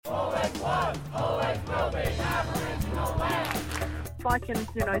I can,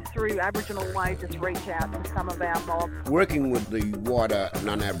 through Aboriginal Way, just reach out to some of our mob. Working with the wider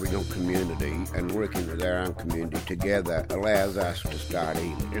non-Aboriginal community and working with our own community together allows us to start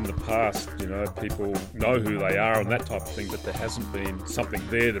healing. In the past, people know who they are and that type of thing, but there hasn't been something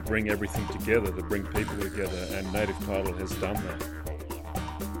there to bring everything together, to bring people together, and Native Title has done that.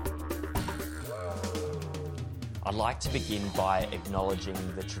 I'd like to begin by acknowledging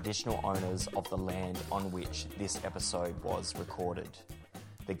the traditional owners of the land on which this episode was recorded,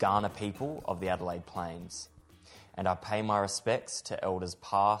 the Kaurna people of the Adelaide Plains, and I pay my respects to elders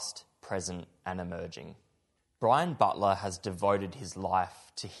past, present and emerging. Brian Butler has devoted his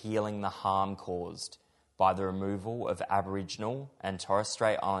life to healing the harm caused by the removal of Aboriginal and Torres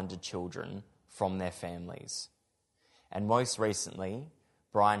Strait Islander children from their families. And most recently,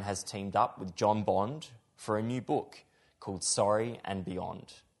 Brian has teamed up with John Bond for a new book called Sorry and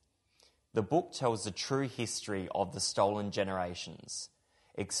Beyond. The book tells the true history of the stolen generations,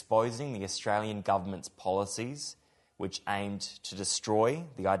 exposing the Australian government's policies which aimed to destroy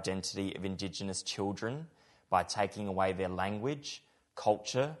the identity of Indigenous children by taking away their language,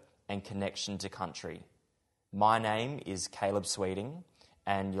 culture and connection to country. My name is Caleb Sweeting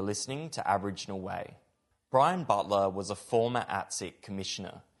and you're listening to Aboriginal Way. Brian Butler was a former ATSIC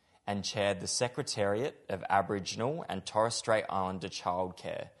commissioner and chaired the Secretariat of Aboriginal and Torres Strait Islander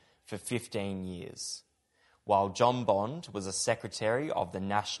Childcare for 15 years, while John Bond was a secretary of the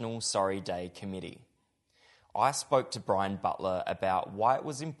National Sorry Day Committee. I spoke to Brian Butler about why it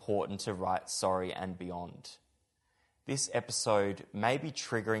was important to write Sorry and Beyond. This episode may be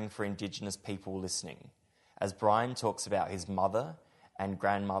triggering for Indigenous people listening, as Brian talks about his mother and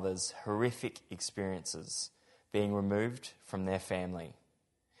grandmother's horrific experiences being removed from their family.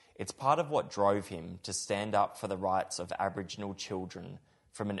 It's part of what drove him to stand up for the rights of Aboriginal children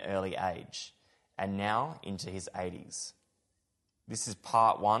from an early age, and now into his 80s. This is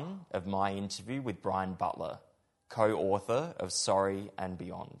part one of my interview with Brian Butler, co-author of Sorry and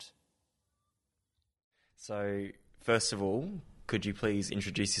Beyond. So, first of all, could you please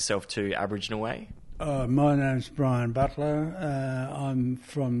introduce yourself to Aboriginal Way? My name's Brian Butler. I'm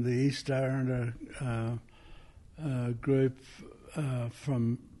from the East Aranda group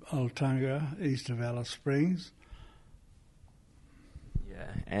from Altunga, east of Alice Springs. Yeah,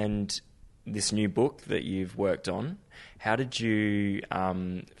 and this new book that you've worked on, how did you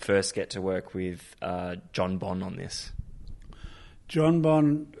first get to work with John Bond on this? John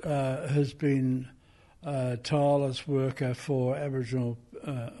Bond has been a tireless worker for Aboriginal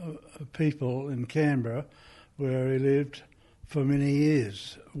people in Canberra, where he lived for many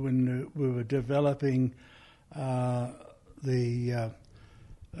years when we were developing the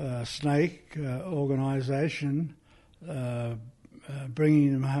Snake organisation,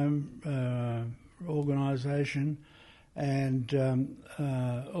 bringing them home organisation, and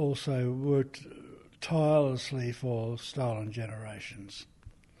also worked tirelessly for stolen generations.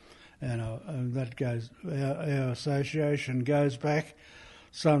 And that goes, our association goes back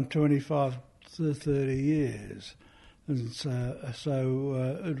some 25 to 30 years. And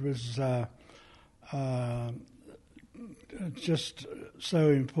so it was just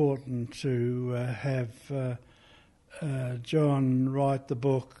so important to have John write the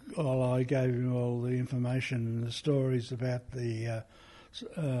book while I gave him all the information and the stories about the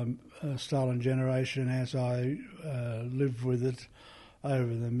stolen generation as I lived with it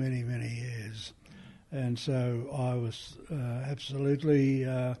over the many, many years. And so I was absolutely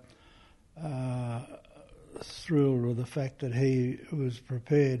thrilled with the fact that he was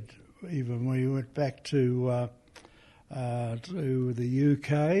prepared, even when we went back to the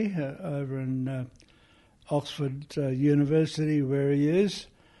UK, over in Oxford University, where he is,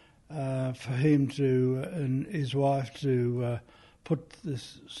 for him to and his wife to put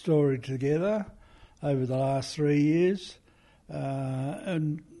this story together over the last 3 years.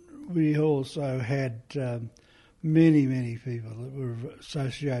 And we also had many, many people that were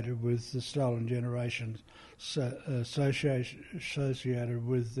associated with the stolen generations, associated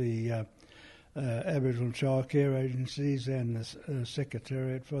with the Aboriginal Childcare Agencies and the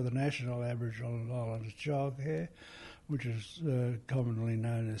Secretariat for the National Aboriginal and Islander Childcare, which is commonly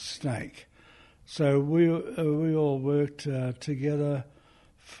known as SNAKE. So we all worked together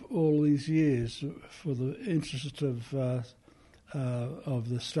for all these years for the interest of the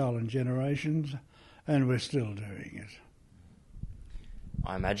stolen generations, and we're still doing it.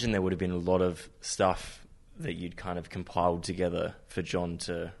 I imagine there would have been a lot of stuff that you'd kind of compiled together for John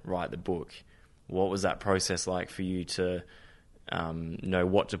to write the book. What was that process like for you to know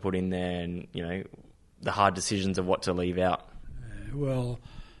what to put in there and, you know, the hard decisions of what to leave out? Well,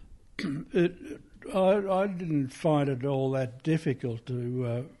 I didn't find it all that difficult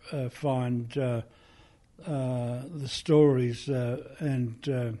to find the stories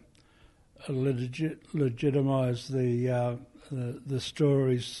and legitimise the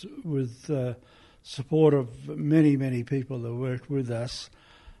stories with support of many people that worked with us,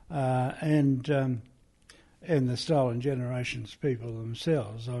 and the Stolen Generations people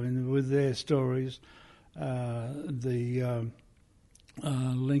themselves. I mean, with their stories, the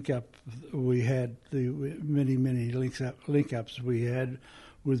link-up we had, the many link-ups we had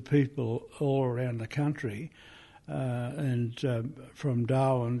with people all around the country, and from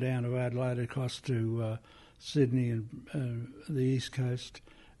Darwin down to Adelaide, across to Sydney and the East Coast,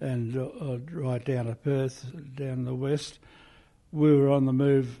 and right down to Perth, down the west. We were on the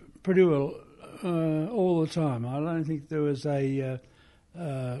move pretty well all the time. I don't think there was a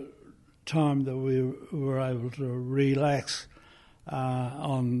time that we were able to relax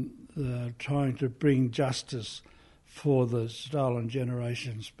on trying to bring justice for the Stolen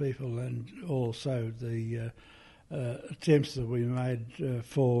Generations people, and also the attempts that we made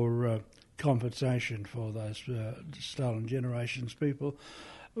for compensation for those Stolen Generations people,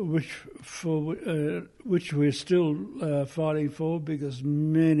 which we're still fighting for, because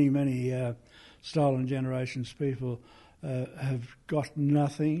many Stolen Generations people have got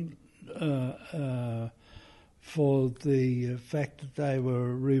nothing for the fact that they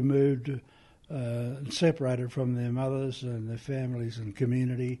were removed and separated from their mothers and their families and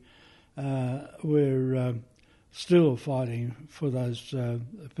community. We're still fighting for those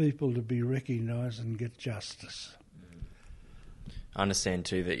people to be recognised and get justice. I understand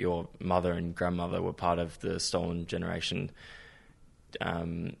too that your mother and grandmother were part of the Stolen Generation.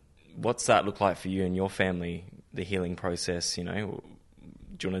 What's that look like for you and your family, the healing process, you know?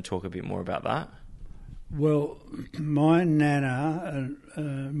 Do you want to talk a bit more about that? Well, my nana,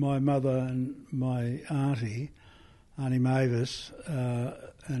 my mother and my auntie Mavis,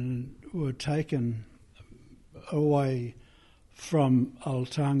 and were taken away from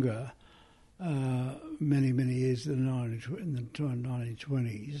Altunga many years in the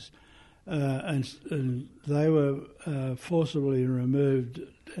 1920s, and they were forcibly removed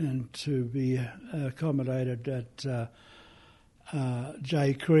and to be accommodated at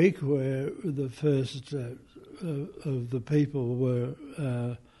Jay Creek, where the first of the people were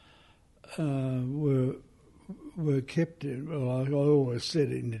kept in. Well, I always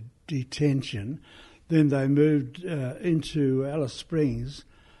said in detention. Then they moved into Alice Springs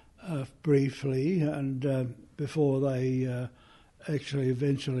briefly, and before they actually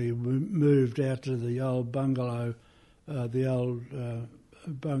eventually moved out to the old bungalow,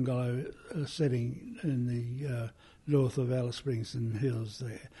 bungalow setting in the north of Alice Springs and Hills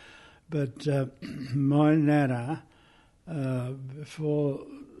there. But my nana, before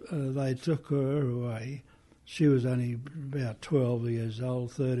they took her away, she was only about 12 years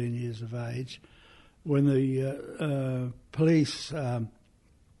old, 13 years of age, when the police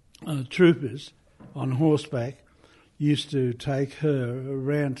troopers on horseback used to take her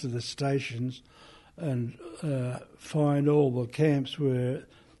around to the stations and find all the camps where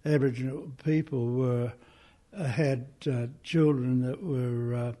Aboriginal people had children that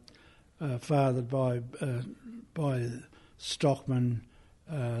were fathered by stockmen,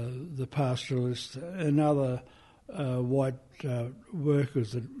 the pastoralists, and other white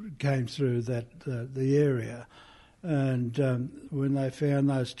workers that came through the area. And when they found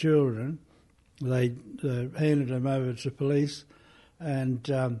those children, they handed them over to police, and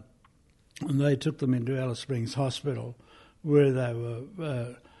they took them into Alice Springs Hospital, where they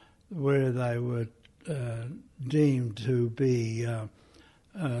were deemed to be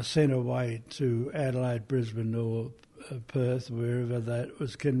sent away to Adelaide, Brisbane, or Perth, wherever that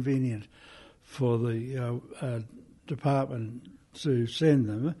was convenient for the department to send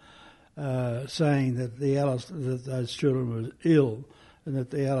them, saying that that those children were ill, and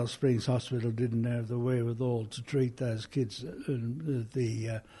that the Alice Springs Hospital didn't have the wherewithal to treat those kids,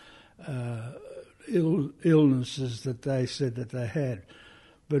 the illnesses that they said that they had.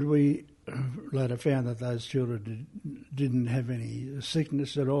 But we later found that those children didn't have any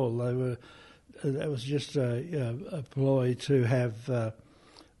sickness at all. That was just a ploy to have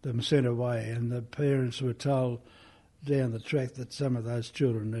them sent away, and the parents were told down the track that some of those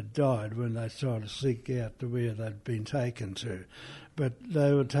children had died when they tried to seek out to where they'd been taken to. But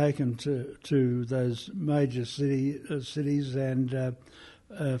they were taken to those major cities and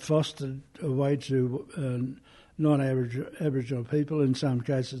fostered away to non-Aboriginal people. In some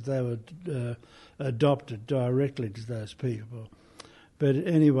cases, they were adopted directly to those people. But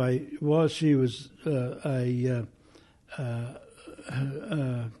anyway, while she was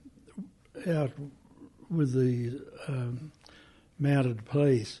out with the mounted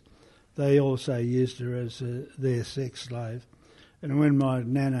police, they also used her as their sex slave. And when my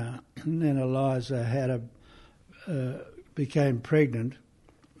Nana Liza became pregnant,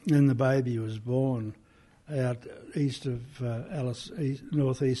 and the baby was born out east of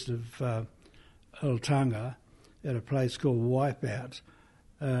northeast of Altunga, at a place called Wipeout.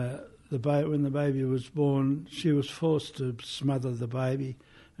 When the baby was born, she was forced to smother the baby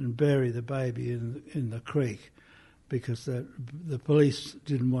and bury the baby in the creek, because the police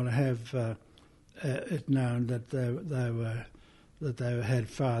didn't want to have it known that they had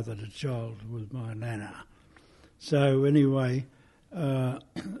fathered a child with my Nana. So anyway, that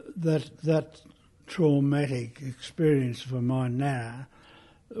traumatic experience for my Nana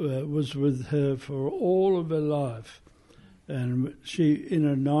was with her for all of her life. And she, in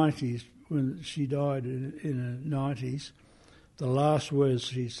her 90s, when she died in her 90s, the last words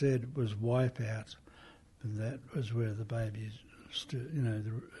she said was "wipe out," and that was where the baby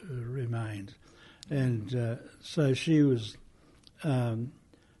remained. And so she was,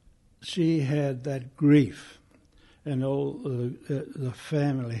 she had that grief, and all the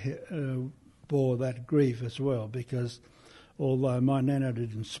family bore that grief as well, because although my Nana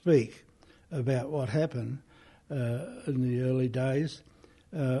didn't speak about what happened in the early days,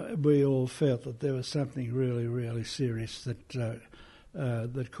 we all felt that there was something really, really serious that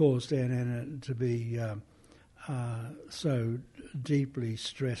caused our Nana to be so deeply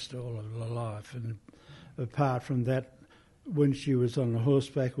stressed all of her life. And apart from that, when she was on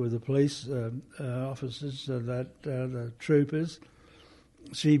horseback with the police officers, the troopers,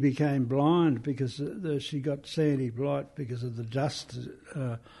 she became blind because she got sandy blight because of the dust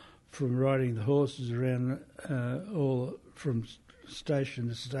from riding the horses around all from station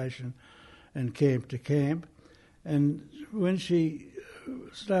to station and camp to camp. And when she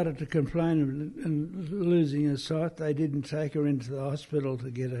started to complain and losing her sight, they didn't take her into the hospital to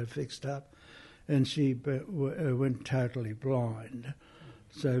get her fixed up, and she went totally blind.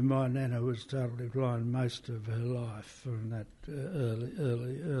 So my Nana was totally blind most of her life from that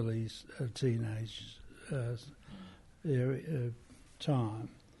early teenage time.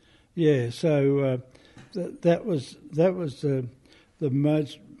 Yeah, so that was the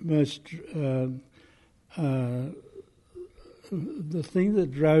most the thing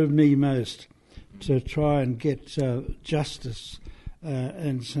that drove me most to try and get justice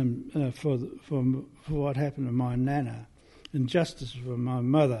and some for what happened to my Nana, and justice for my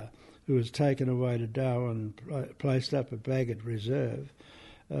mother, who was taken away to Darwin and placed up at Bagot Reserve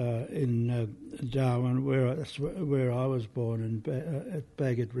in Darwin, where I was born at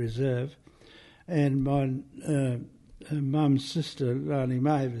Bagot Reserve. And my mum's sister, Lani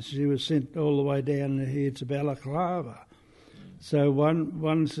Mavis, she was sent all the way down here to Balaclava. So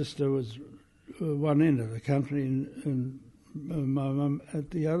one sister was one end of the country and my mum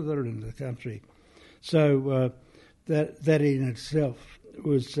at the other end of the country. So that in itself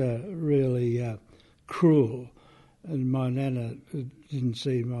was really cruel. And my Nana didn't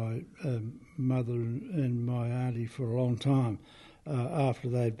see my mother and my auntie for a long time after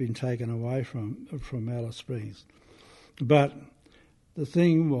they'd been taken away from Alice Springs. But the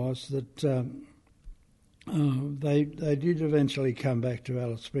thing was that they did eventually come back to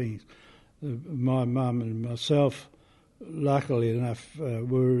Alice Springs. My mum and myself, luckily enough,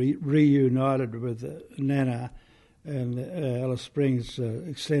 were reunited with Nana and Alice Springs'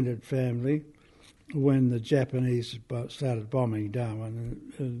 extended family when the Japanese started bombing Darwin,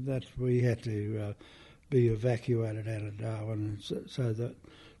 and that we had to be evacuated out of Darwin. So that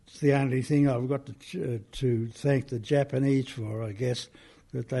it's the only thing I've got to thank the Japanese for, I guess,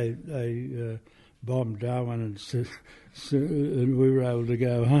 that they bombed Darwin and we were able to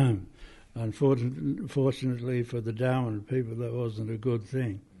go home. Unfortunately for the Darwin people, that wasn't a good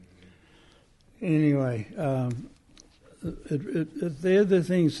thing. Anyway, they're the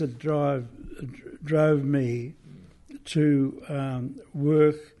things that drove me to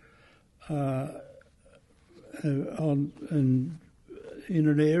work in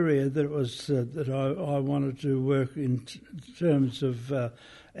an area that was that I wanted to work in terms of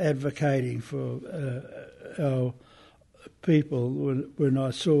advocating for our people when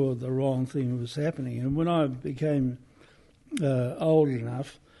I saw the wrong thing was happening. And when I became old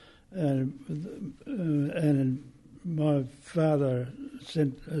enough, and my father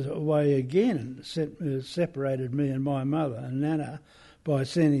sent away again, separated me and my mother and Nana by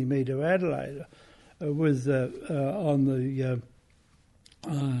sending me to Adelaide with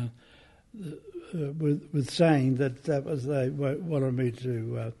saying that was they wanted me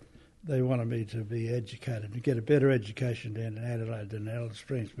to they wanted me to be educated, to get a better education down in Adelaide than Alice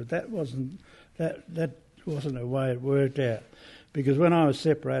Springs. But that wasn't the way it worked out, because when I was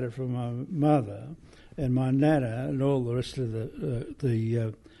separated from my mother and my nana and all the rest of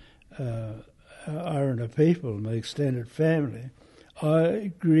the Arana people, my extended family,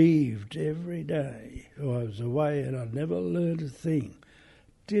 I grieved every day. I was away and I never learned a thing.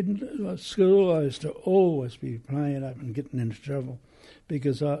 At school, I used to always be playing up and getting into trouble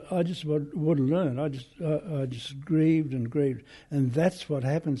because I just wouldn't learn. I just grieved and grieved, and that's what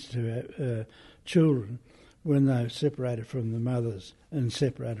happens to children when they're separated from the mothers and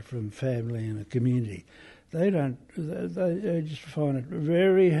separated from family and a community. They just find it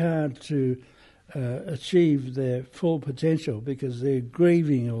very hard to achieve their full potential because they're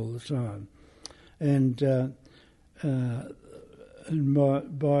grieving all the time, and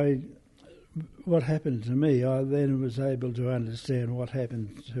by what happened to me, I then was able to understand what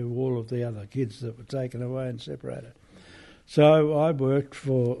happened to all of the other kids that were taken away and separated. So I worked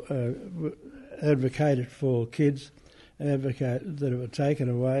advocated for kids that were taken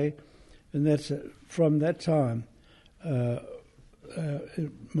away, and that's from that time.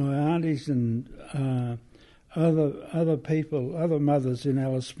 My aunties and other people, other mothers in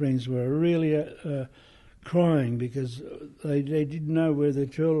Alice Springs were really crying because they didn't know where their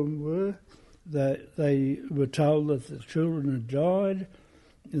children were. They were told that the children had died,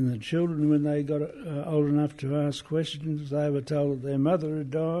 and the children, when they got old enough to ask questions, they were told that their mother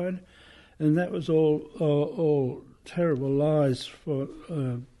had died, and that was all terrible lies by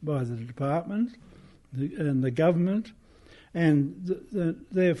the department and the government, and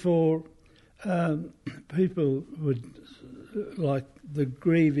therefore people would, like the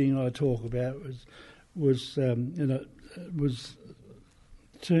grieving I talk about was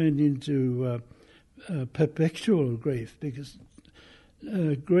turned into perpetual grief, because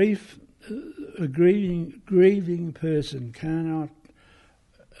a grieving person cannot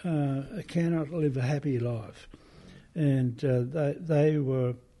live a happy life, and they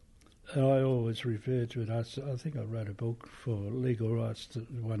were. I always refer to it. I think I wrote a book for legal rights at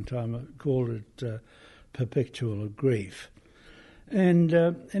one time. I called it Perpetual Grief. And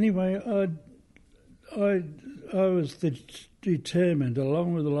anyway, I was determined,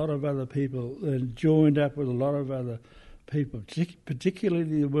 along with a lot of other people, and joined up with a lot of other people,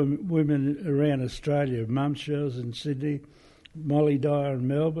 particularly the women around Australia, Mum Shells in Sydney, Molly Dyer in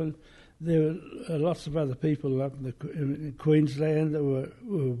Melbourne. There were lots of other people up in Queensland that were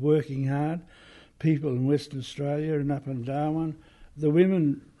working hard, people in Western Australia and up in Darwin. The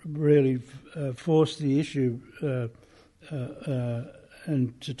women really forced the issue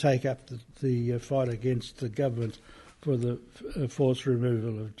and to take up the fight against the government for the forced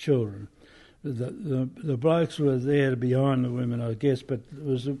removal of children. The blokes were there behind the women, I guess, but it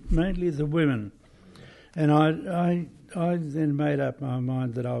was mainly the women. And I then made up my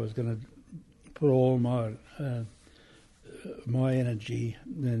mind that I was going to put all my energy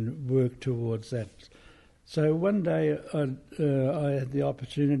and work towards that. So one day I had the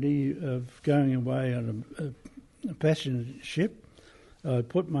opportunity of going away on a passenger ship. I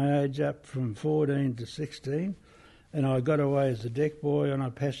put my age up from 14 to 16, and I got away as a deck boy on a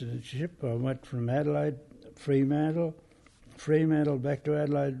passenger ship. I went from Adelaide, Fremantle back to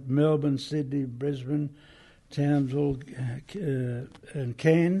Adelaide, Melbourne, Sydney, Brisbane, Townsville, and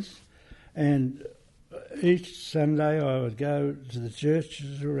Cairns. And each Sunday I would go to the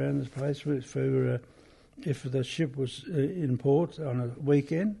churches around this place if the ship was in port on a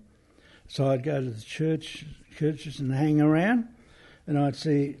weekend. So I'd go to the churches and hang around, and I'd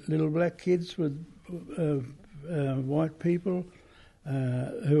see little black kids with white people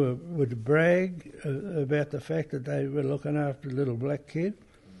who would brag about the fact that they were looking after a little black kid.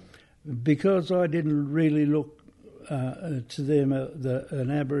 Because I didn't really look to them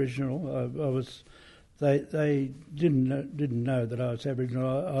an Aboriginal, they didn't know that I was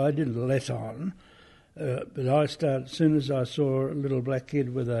Aboriginal. I didn't let on, but I started as soon as I saw a little black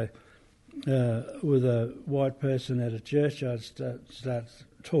kid with a white person at a church. I'd start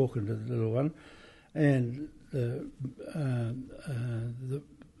talking to the little one, and the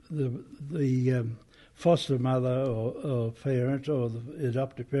foster mother or parent or the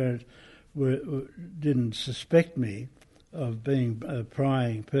adoptive parent didn't suspect me of being a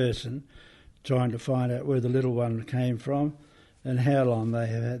prying person, trying to find out where the little one came from and how long they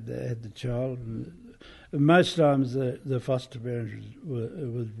had the child. And most times the foster parents,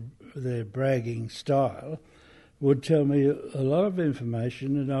 with their bragging style, would tell me a lot of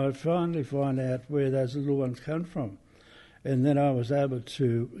information, and I would finally find out where those little ones come from. And then I was able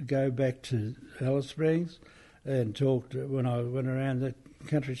to go back to Alice Springs and talk to, when I went around the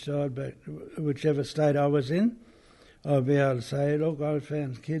countryside, but whichever state I was in, I'd be able to say, look, I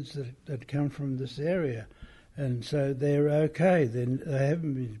found kids that come from this area, and so they're okay. Then they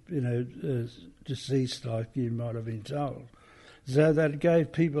haven't been, deceased like you might have been told. So that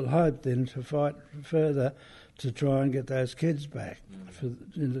gave people hope then to fight further to try and get those kids back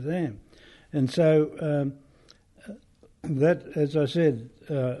into them. And so that, as I said,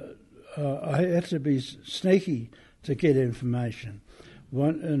 I had to be sneaky to get information.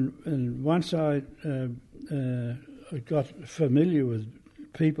 And once I got familiar with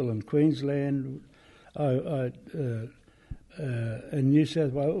people in Queensland, in New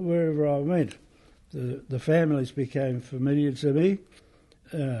South Wales, wherever I went, the families became familiar to me.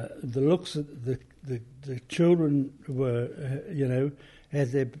 The looks of the children were,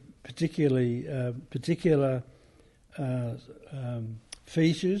 had their particular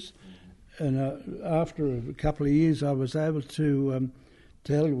features, and after a couple of years, I was able to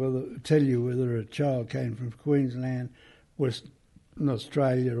tell you whether a child came from Queensland, Western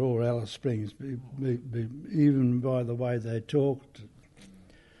Australia, or Alice Springs, even by the way they talked.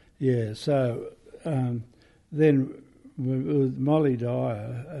 Yeah, so then with Molly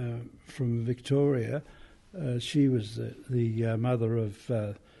Dyer from Victoria, she was the mother of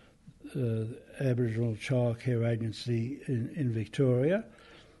Aboriginal Childcare Agency in Victoria,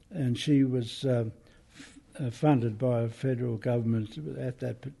 and she was funded by a federal government. At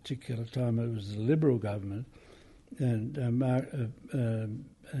that particular time, it was the Liberal government, and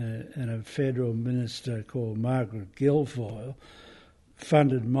a federal minister called Margaret Guilfoyle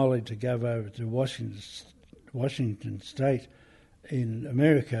funded Molly to go over to Washington State in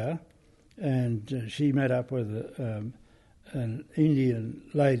America, and she met up with an Indian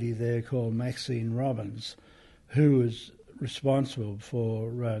lady there called Maxine Robbins, who was responsible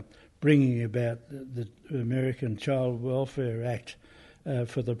for bringing about the American Child Welfare Act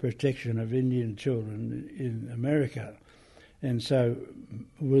for the protection of Indian children in America. And so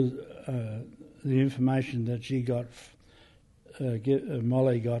with the information that she got,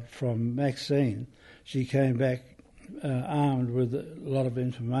 Molly got from Maxine, she came back armed with a lot of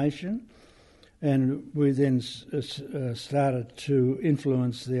information, and we then started to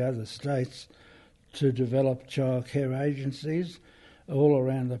influence the other states to develop childcare agencies all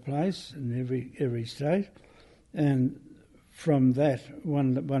around the place in every state. And from that,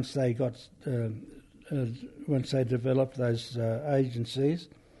 once they developed those agencies,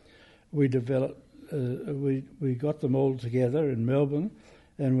 we got them all together in Melbourne,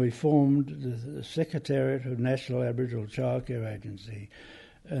 and we formed the Secretariat of National Aboriginal Childcare Agency,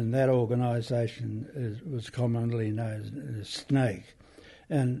 and that organisation was commonly known as SNAKE.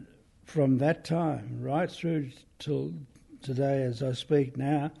 And from that time right through till today, as I speak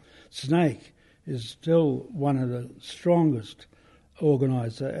now, SNAKE is still one of the strongest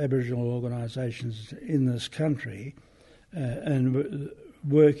Aboriginal organisations in this country, and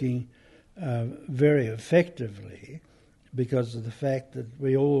working very effectively, because of the fact that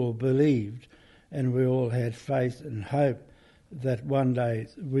we all believed and we all had faith and hope that one day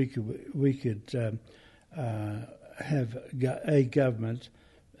we could have a government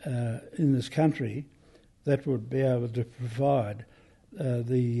in this country that would be able to provide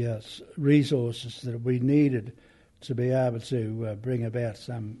the resources that we needed to be able to bring about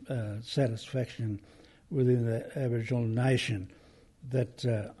some satisfaction within the Aboriginal nation, that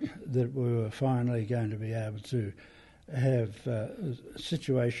we were finally going to be able to have a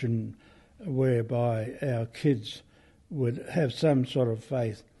situation whereby our kids would have some sort of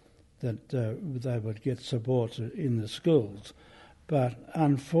faith that they would get support in the schools. But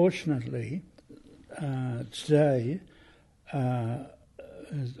unfortunately, today, I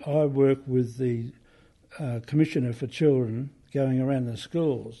work with the Commissioner for Children, going around the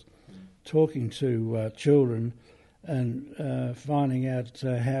schools, talking to children and finding out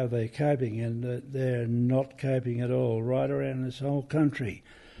how they're coping, and they're not coping at all right around this whole country.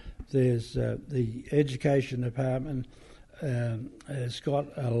 There's the Education Department has got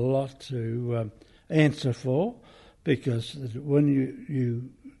a lot to answer for, because when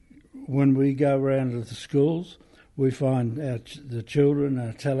we go around to the schools, we find out the children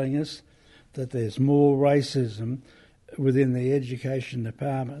are telling us that there's more racism within the Education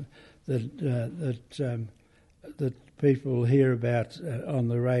Department that people hear about on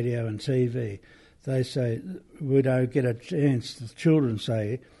the radio and TV. They say we don't get a chance, the children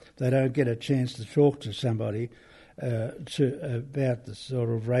say they don't get a chance to talk to somebody about the sort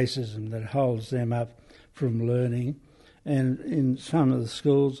of racism that holds them up from learning. And in some of the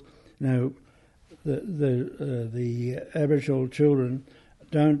schools, the Aboriginal children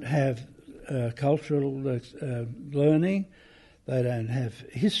don't have cultural learning. They don't have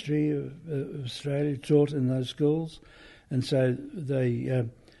history of Australia taught in those schools, and so they,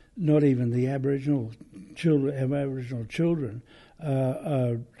 not even the Aboriginal children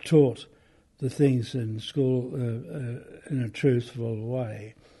are taught the things in school in a truthful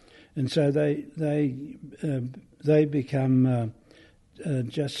way, and so they become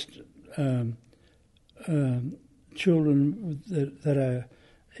just children that are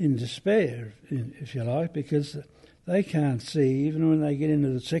in despair, if you like, because they can't see, even when they get into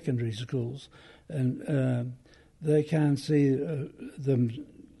the secondary schools, and they can't see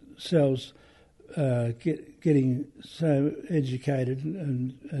themselves getting so educated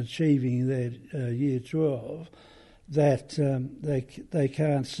and achieving their Year 12 that they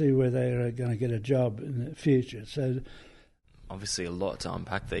can't see where they are going to get a job in the future. So, obviously a lot to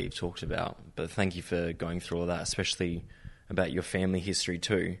unpack that you've talked about, but thank you for going through all that, especially about your family history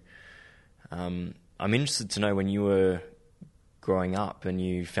too. I'm interested to know, when you were growing up and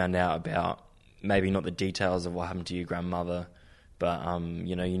you found out about, maybe not the details of what happened to your grandmother, but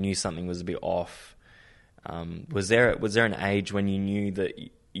you knew something was a bit off. Was there an age when you knew that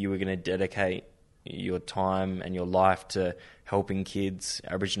you were going to dedicate your time and your life to helping kids,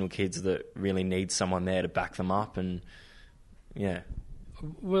 Aboriginal kids that really need someone there to back them up? And yeah.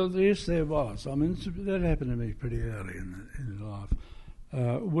 Well, yes, there was. I mean, that happened to me pretty early in life.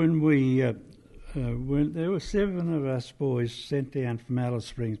 When there were 7 of us boys sent down from Alice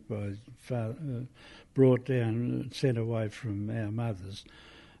Springs by father, brought down, sent away from our mothers,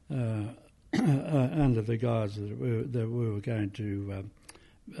 under the guise that we were going to,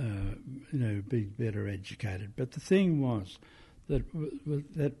 be better educated. But the thing was that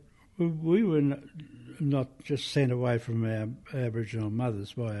we were not just sent away from our Aboriginal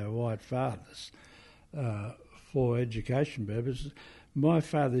mothers by our white fathers for education purposes. My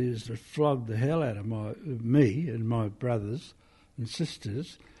father used to flog the hell out of me and my brothers and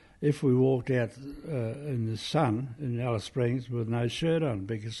sisters if we walked out in the sun in Alice Springs with no shirt on,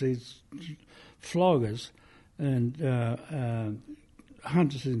 because he'd flog us and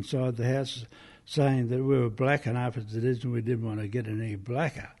hunt us inside the house, saying that we were black enough as it is and we didn't want to get any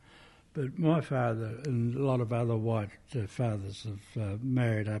blacker. But my father and a lot of other white fathers have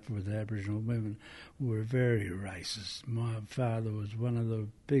married up with Aboriginal women were very racist. My father was one of the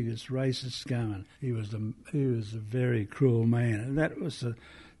biggest racists going. He was a very cruel man, and that was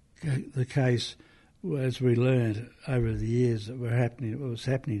the case, as we learned over the years, that was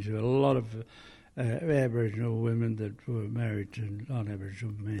happening to a lot of Aboriginal women that were married to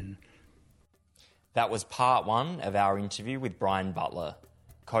non-Aboriginal men. That was part 1 of our interview with Brian Butler,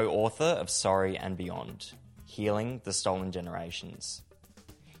 co-author of Sorry and Beyond, Healing the Stolen Generations.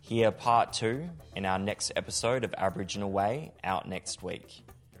 Hear part 2 in our next episode of Aboriginal Way, out next week.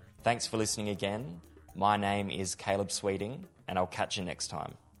 Thanks for listening again. My name is Caleb Sweeting, and I'll catch you next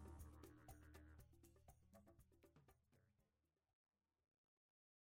time.